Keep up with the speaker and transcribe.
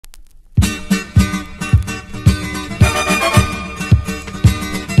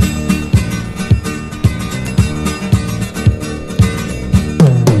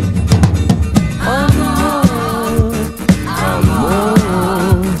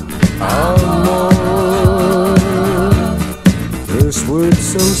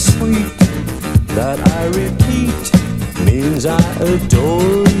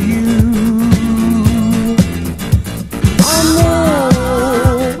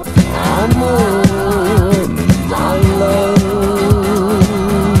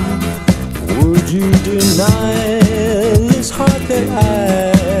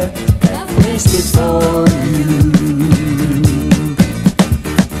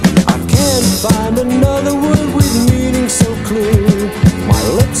clear. My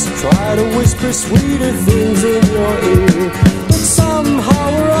lips try to whisper sweeter things in your ear, but somehow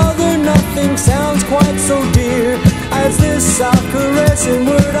or other nothing sounds quite so dear as this soft caressing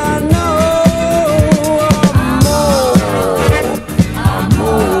word I know.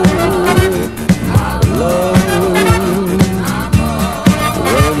 Amor, my love.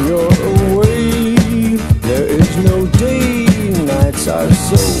 When you're away, there is no day, nights are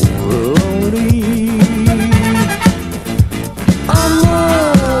so lonely. Amor,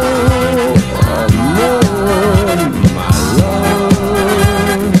 amor, my love.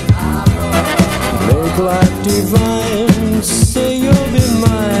 Make life divine, say you'll be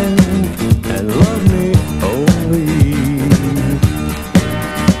mine and love me only.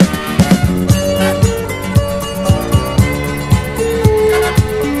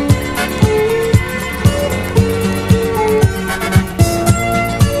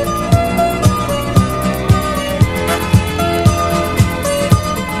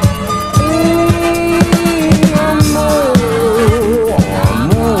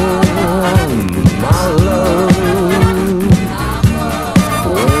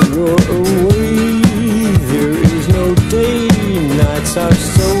 Are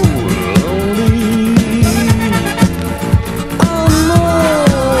so lonely. Amor,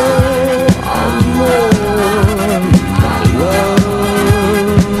 amor, my love.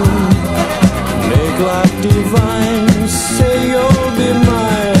 Make life divine, say you'll be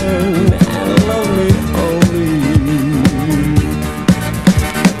mine and love me only.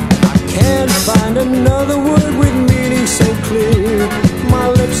 I can't find another word with meaning so clear. My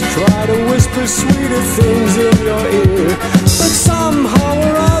lips try to whisper sweeter things in your ear, but somehow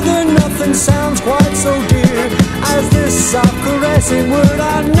or other nothing sounds quite so dear as this soft caressing word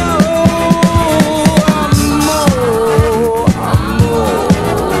I know. Amor, amor,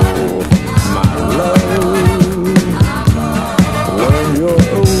 my love. When you're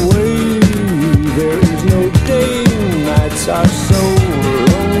away, there is no day, nights are so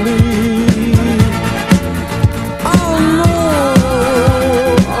lonely. Amor,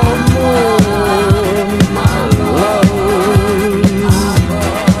 amor, my love.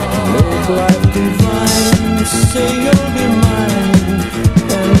 Make life divine, say you'll be mine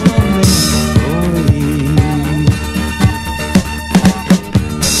and love me only.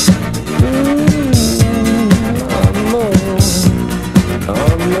 Amor,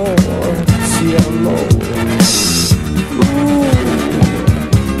 amor, si amor.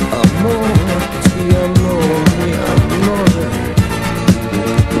 Amor, si amor, mi amor.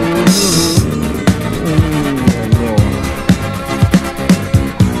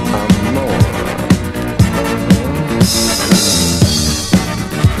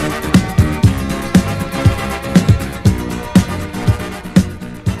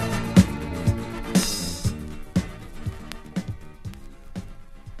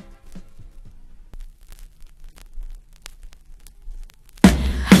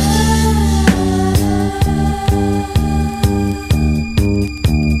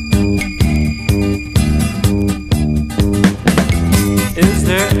 Is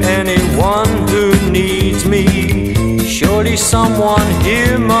there anyone who needs me? Surely someone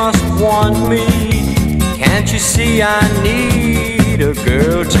here must want me. Can't you see I need a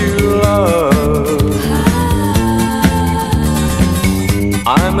girl to love?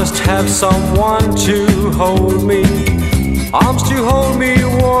 I must have someone to hold me, arms to hold me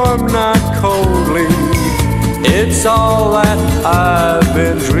warm, not coldly. It's all that I've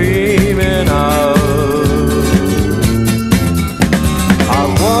been dreaming of. I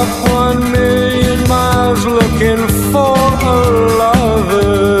walked 1,000,000 miles looking for a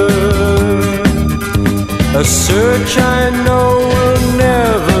lover, a search I know will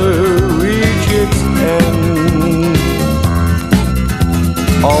never reach its end.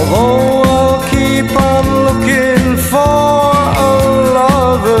 Although I'll keep on looking for a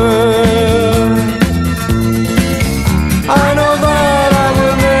lover, I know that I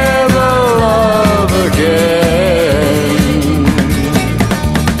will never love again.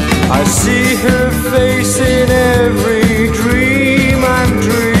 I see her face in every dream I'm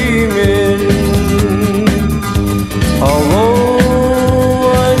dreaming. Although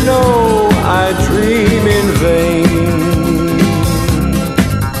I know I dream in vain,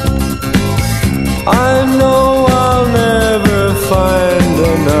 I know I'll never find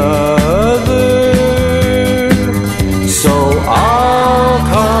another, so I'll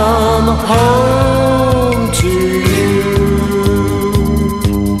come home to you.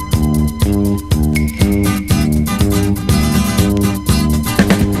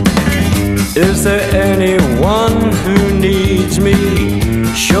 Is there anyone who needs me?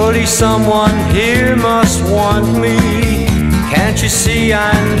 Surely someone here must want me. Can't you see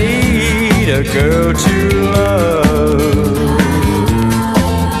I need a girl to love?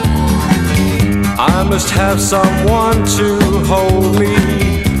 I must have someone to hold me,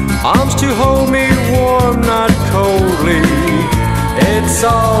 arms to hold me warm, not coldly. It's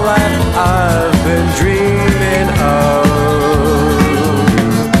all that I've been dreaming of.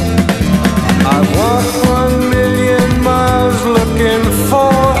 I've walked 1,000,000 miles looking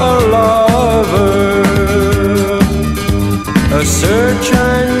for a lover, a search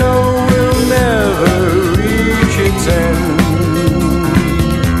I know will never reach its end.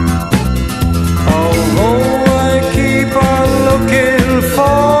 Although I keep on looking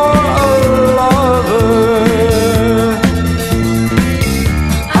for a lover,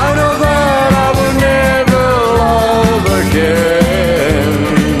 I know that I will never love again.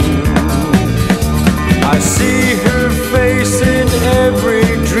 I see her face in every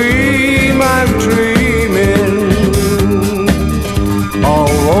dream I'm dreaming.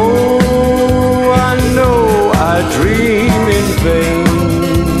 Although I know I dream in vain,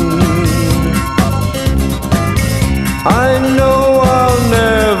 I know I'll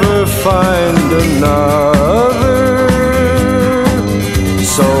never find another.